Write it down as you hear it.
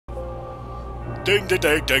Ding ding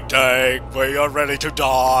ding ding ding! We are ready to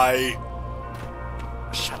die!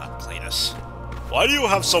 Shut up, Cletus. Why do you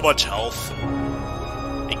have so much health?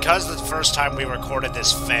 Because the first time we recorded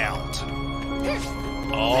this failed.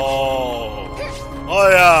 Oh. Oh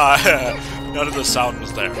yeah! None of the sound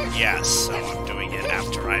was there. Yes, so I'm doing it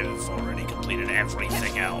after I've already completed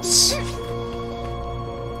everything else.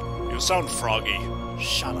 You sound froggy.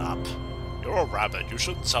 Shut up. You're a rabbit. You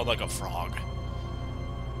shouldn't sound like a frog.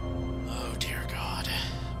 Oh dear God.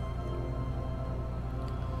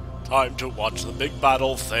 Time to watch the big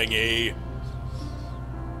battle thingy.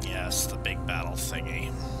 Yes, the big battle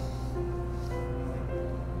thingy.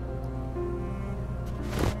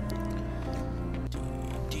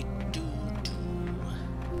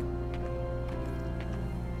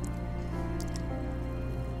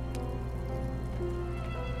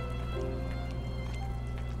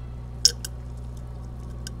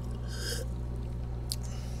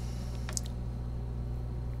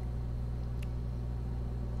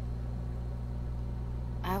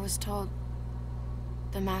 I was told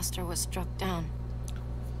the master was struck down.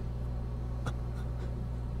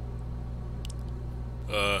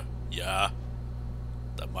 Yeah.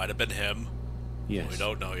 That might have been him. Yes. We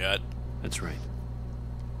don't know yet. That's right.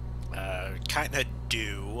 Kinda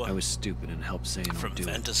do. I was stupid and helped Xehanort From do it.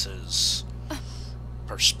 Ventus's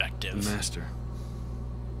perspective. The master.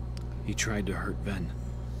 He tried to hurt Ven.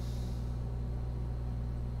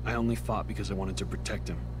 I only fought because I wanted to protect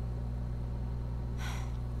him.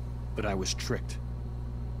 But I was tricked.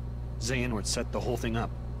 Xehanort set the whole thing up.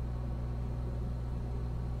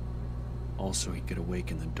 Also, he could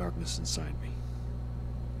awaken the darkness inside me.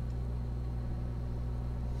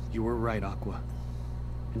 You were right, Aqua.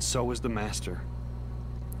 And so was the Master.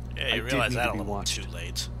 Yeah, I you did realize need that to a be little watched. too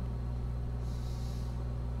late.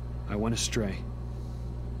 I went astray.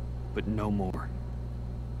 But no more.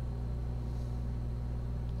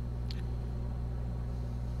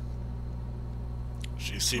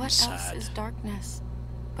 She seems What sad. else is darkness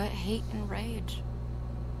but hate and rage?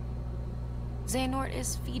 Xehanort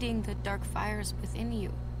is feeding the dark fires within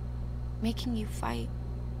you, making you fight.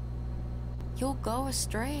 You'll go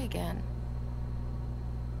astray again.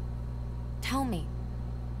 Tell me,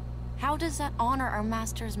 how does that honor our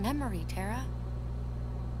master's memory, Terra?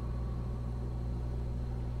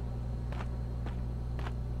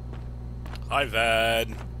 Hi,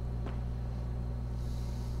 Van.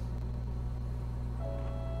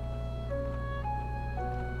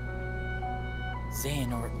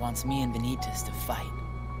 Xehanort wants me and Benitez to fight.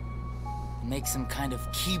 Make some kind of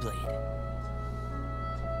Keyblade.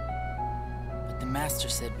 But the Master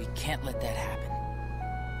said we can't let that happen.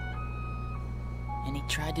 And he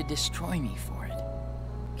tried to destroy me for it.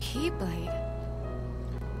 Keyblade?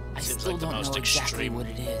 I Seems still like the don't most know exactly extreme what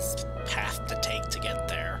it is, path to take to get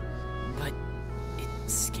there. but it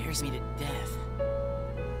scares me to death.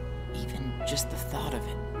 Even just the thought of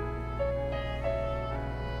it.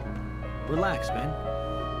 Relax, Ben.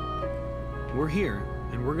 We're here,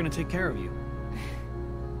 and we're gonna take care of you.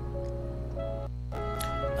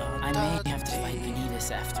 I may have to fight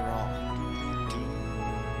Benitez after all.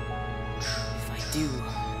 If I do,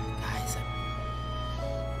 guys,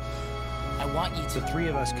 I want you The to... three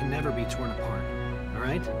of us can never be torn apart, all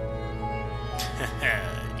right?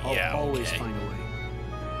 I'll Yeah, always okay. find a way.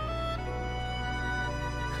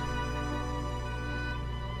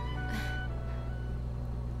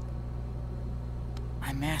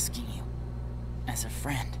 I'm asking you, as a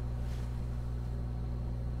friend.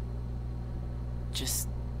 Just...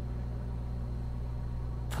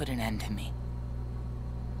 put an end to me.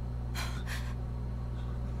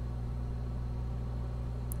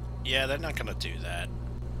 Yeah, they're not gonna do that.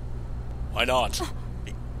 Why not?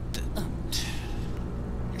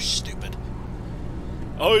 You're stupid.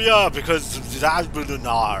 Oh yeah, because that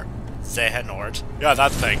Lunar. Xehanort. Yeah,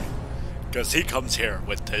 that thing. Because he comes here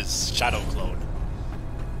with his shadow clone.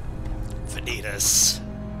 Vanitas.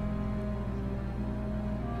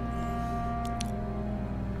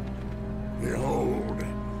 Behold,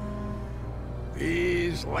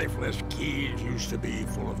 these lifeless keys used to be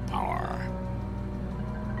full of power,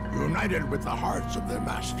 united with the hearts of their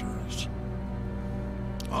masters.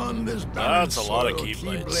 On this barren That's a lot of soil,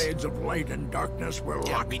 keyblades. keyblades of light and darkness were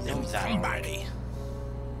Yeah, locked we know in that combat. already.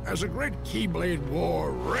 As a great keyblade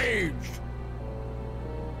war raged,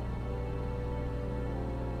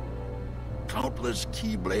 countless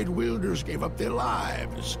keyblade wielders gave up their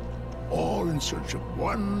lives, all in search of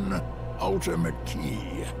one ultimate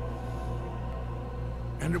key.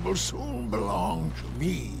 And it will soon belong to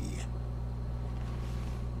me.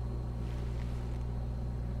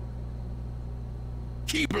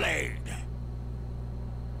 Keyblade!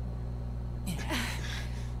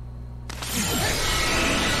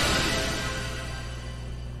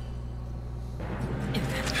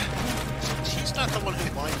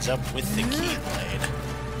 up with the Keyblade.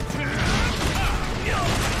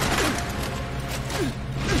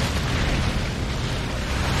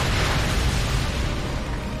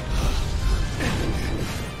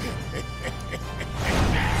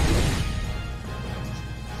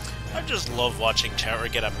 I just love watching Terra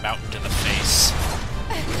get a mountain to the face.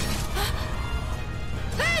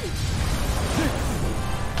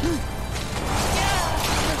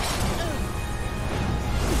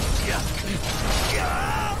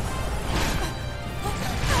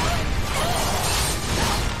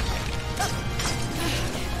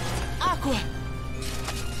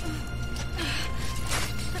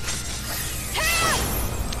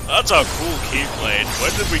 That's a cool Keyblade.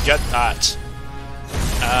 When did we get that?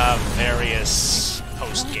 Various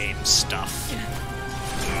post-game stuff.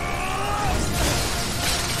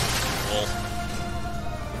 Cool.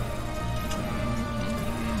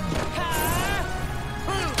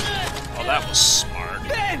 Oh, that was smart.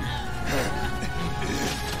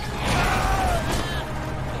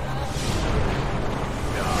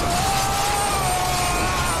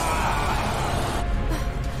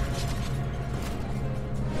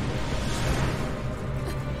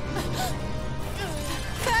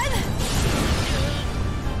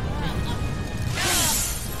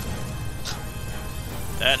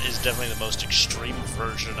 That is definitely the most extreme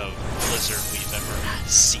version of Blizzard we've ever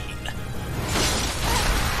seen.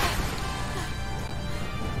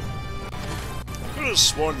 I could have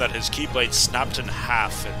sworn that his Keyblade snapped in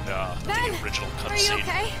half in the original cutscene. Are you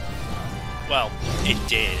okay? Well, it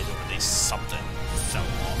did, or at least something fell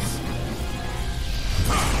off.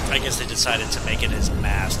 I guess they decided to make it his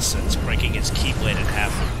mask, since breaking his Keyblade in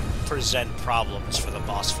half would present problems for the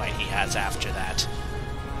boss fight he has after that.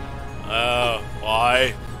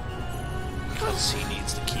 Why? Because he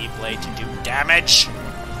needs the Keyblade to do damage?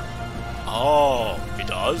 Oh, he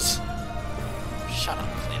does? Shut up,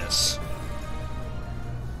 Cletus.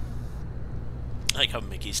 I like how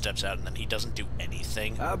Mickey steps out and then he doesn't do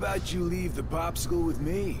anything. How about you leave the popsicle with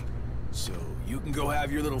me, so you can go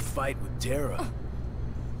have your little fight with Terra?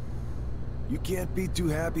 You can't be too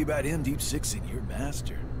happy about him deep-sixing your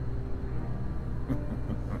master.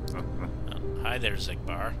 Hi there,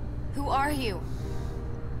 Zigbar. Who are you?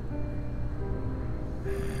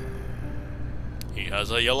 He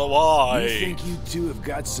has a yellow eye. You think you two have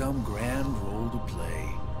got some grand role to play?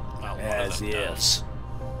 Well, As one of them if. does.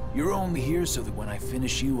 You're only here so that when I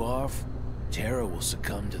finish you off, Terra will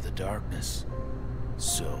succumb to the darkness.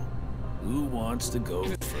 So, who wants to go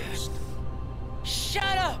first?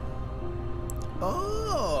 Shut up!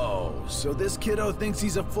 Oh, so this kiddo thinks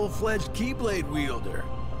he's a full-fledged Keyblade wielder.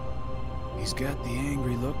 He's got the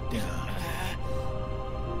angry look down.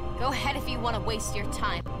 Go ahead if you want to waste your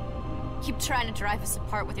time. Keep trying to drive us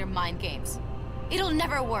apart with your mind games. It'll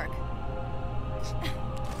never work.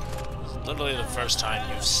 It's literally the first time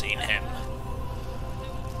you've seen him.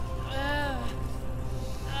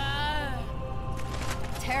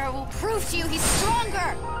 Terra will prove to you he's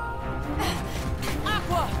stronger!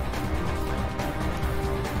 Aqua!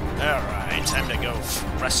 Alright, time to go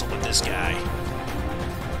wrestle with this guy.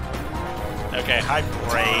 Okay, hi,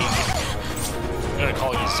 Brave. I'm gonna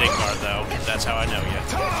call you Zigbar, though, because that's how I know you.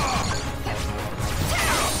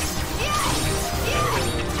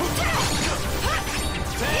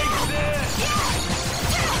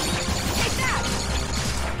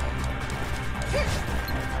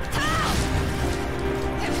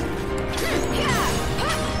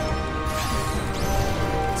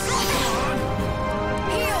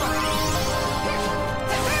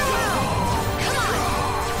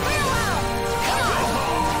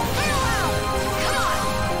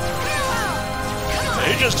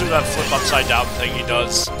 Did he just do that flip upside down thing he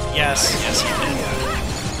does? Yes, yes he did.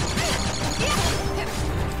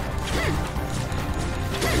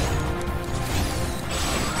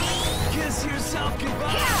 Kiss yourself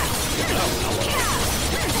goodbye!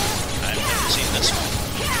 I've never seen this one.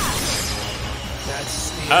 That's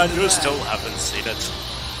the And end you of still that. haven't seen it.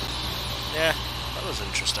 Yeah, that was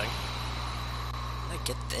interesting. I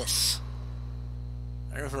get this.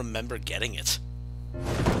 I don't remember getting it.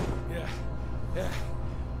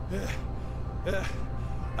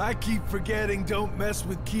 I keep forgetting don't mess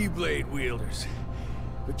with Keyblade wielders.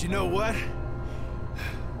 But you know what?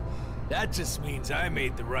 That just means I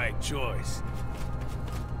made the right choice.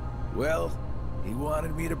 Well, he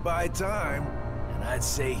wanted me to buy time, and I'd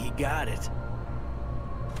say he got it.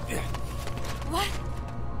 What?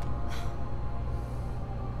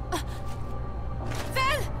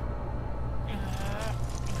 Ben!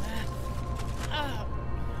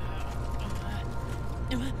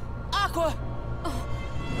 Aqua!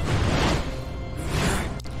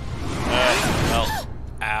 Well,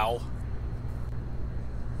 ow.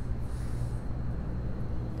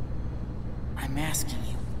 I'm asking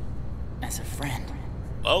you, as a friend.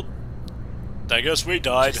 Well, I guess we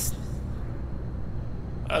died. Just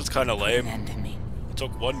That's kind of put an lame. end to me.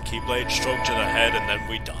 Took one Keyblade stroke to the head and then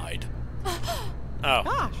we died. Oh,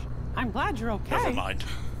 Gosh, I'm glad you're okay. never mind.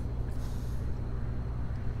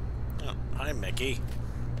 Oh, hi, Mickey.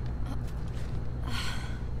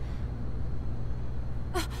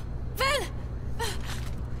 Ven!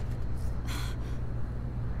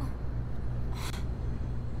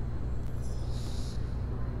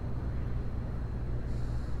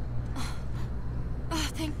 Oh,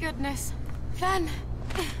 thank goodness. Ven!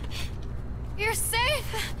 You're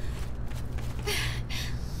safe!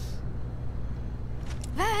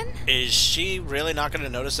 Ven? Is she really not going to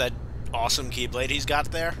notice that awesome Keyblade he's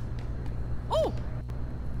got there? Oh,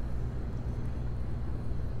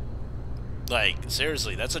 Like,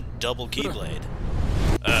 seriously, that's a double Keyblade.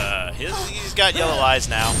 He's got yellow eyes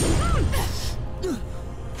now.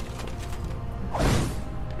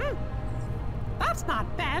 that's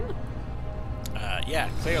not Ben. Yeah,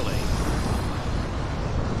 clearly.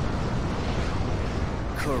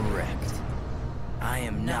 Correct. I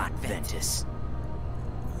am not Ventus.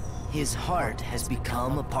 His heart has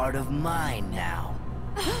become a part of mine now.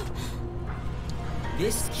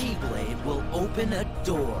 This Keyblade will open a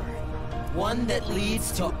door. One that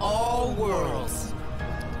leads to all worlds.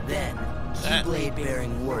 Then,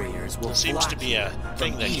 Keyblade-bearing warriors will Seems to flock be a here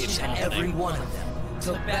thing from that each keeps and happening. every one of them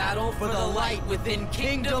to battle for the light within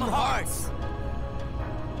Kingdom Hearts.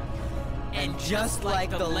 And just like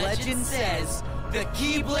the legend says, the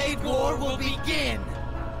Keyblade War will begin.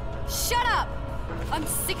 Shut up! I'm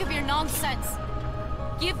sick of your nonsense.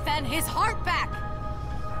 Give Ven his heart back!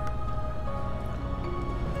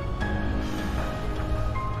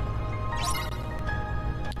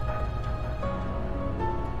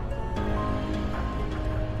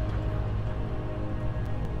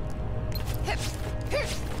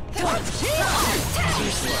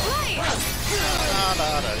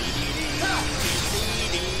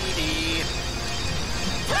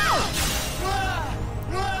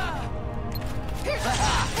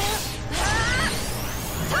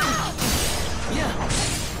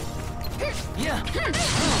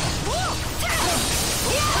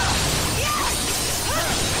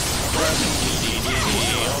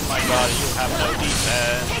 Oh my god, you have no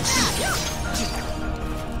defense.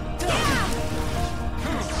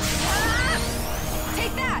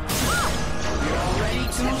 Take that! You're already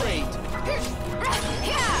too late.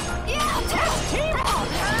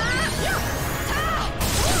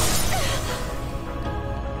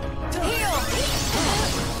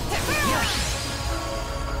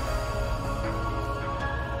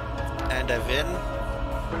 And a Vin.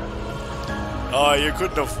 Oh, you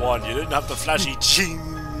couldn't have won. You didn't have the flashy ching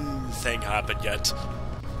thing happen yet.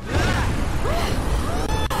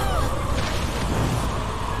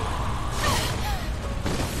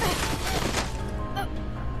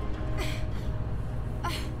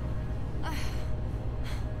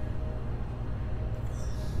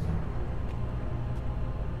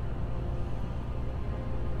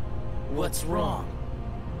 What's wrong?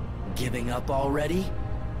 Giving up already?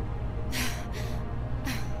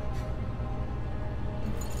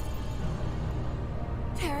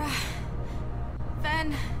 Terra.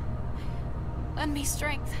 Ven. Lend me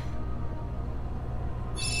strength.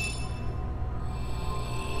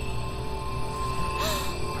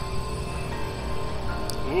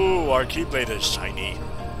 Ooh, our Keyblade is shiny.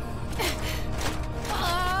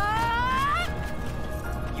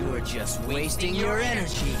 You are just wasting your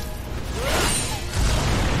energy.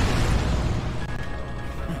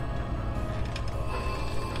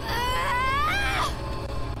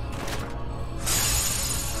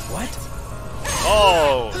 What?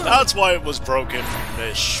 Oh, that's why it was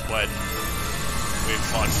broken-ish when we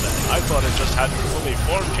fought that. I thought it just hadn't fully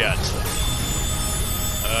formed yet.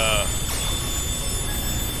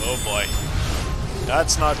 Oh boy.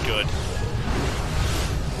 That's not good.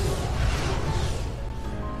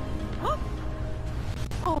 Huh?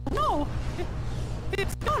 Oh no!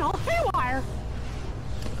 It's gone all haywire!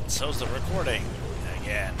 And so's the recording.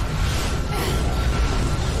 Again.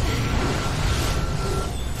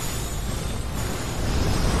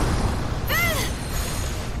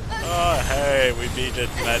 Oh, hey, we beat it,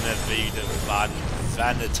 Vanitas.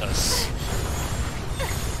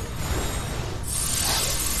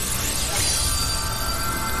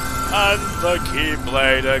 And the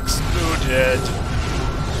Keyblade exploded.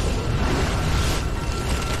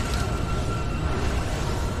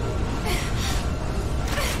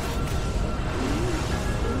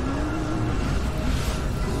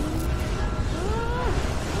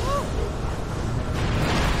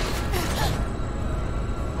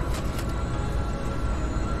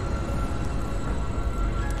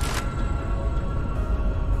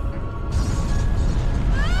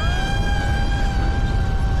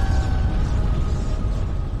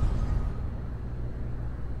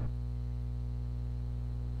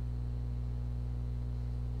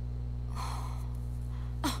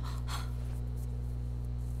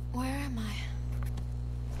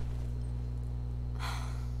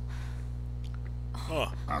 Huh.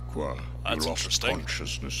 Aqua, That's you lost interesting.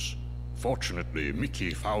 consciousness. Fortunately,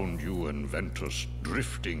 Mickey found you and Ventus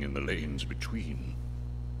drifting in the lanes between,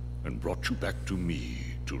 and brought you back to me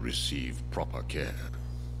to receive proper care.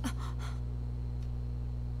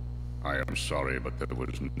 I am sorry, but there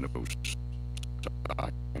was no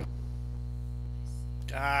sign.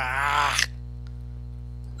 Ah!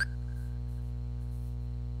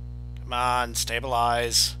 Come on,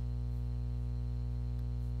 stabilize.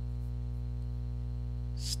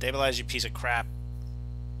 Stabilize, you piece of crap.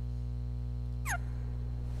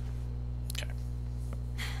 Okay.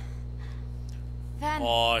 Ven.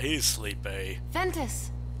 Oh, he's sleepy. Ventus.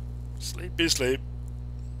 Sleepy sleep.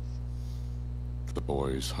 The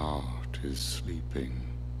boy's heart is sleeping.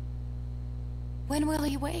 When will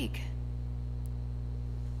he wake?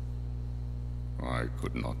 I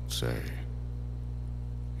could not say.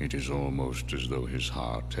 It is almost as though his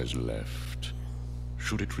heart has left.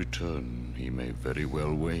 Should it return, he may very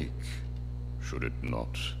well wake. Should it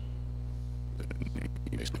not, then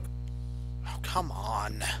he may... Oh, come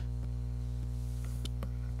on.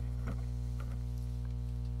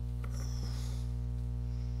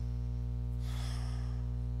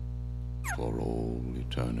 For all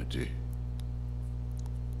eternity.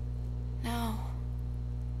 No.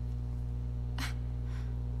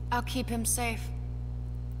 I'll keep him safe.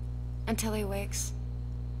 Until he wakes.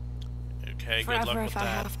 Okay, good Forever luck with if I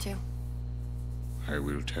that. have to. I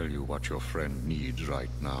will tell you what your friend needs right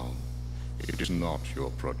now. It is not your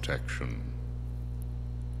protection.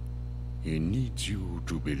 He needs you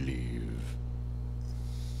to believe.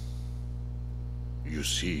 You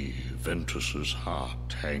see, Ventus's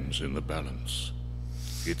heart hangs in the balance.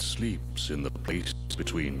 It sleeps in the place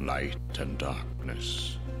between light and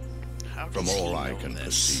darkness. How From does he all I know can this?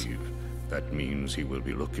 perceive, that means he will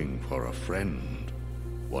be looking for a friend,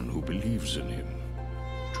 one who believes in him,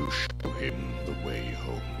 to show him the way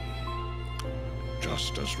home.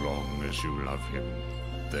 Just as long as you love him,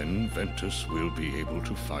 then Ventus will be able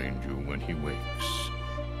to find you when he wakes.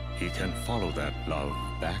 He can follow that love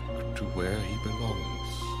back to where he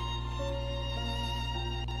belongs.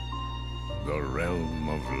 The realm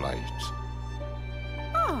of light.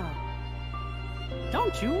 Ah.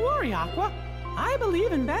 Don't you worry, Aqua. I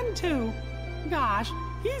believe in Ben too. Gosh,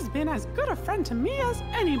 he's been as good a friend to me as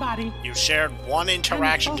anybody. You shared one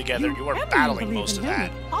interaction And both together. You were and me battling believe most in of him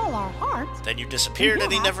that. with all our hearts. Then you disappeared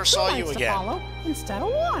and he He'll never have saw two you lights to again. follow instead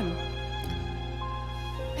of one.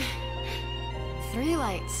 3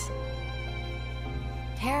 lights.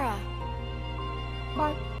 Terra.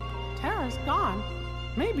 But Terra's gone.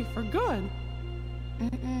 Maybe for good.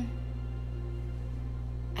 Mm-mm.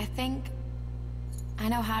 I think I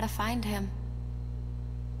know how to find him.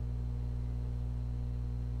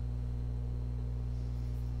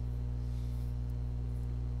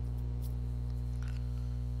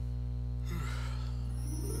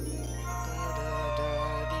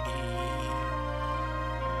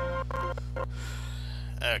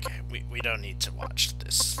 Okay, we don't need to watch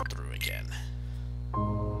this through again.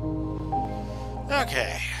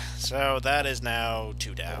 Okay, so that is now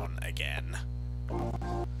 2 down again.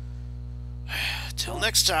 Till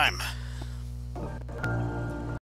next time.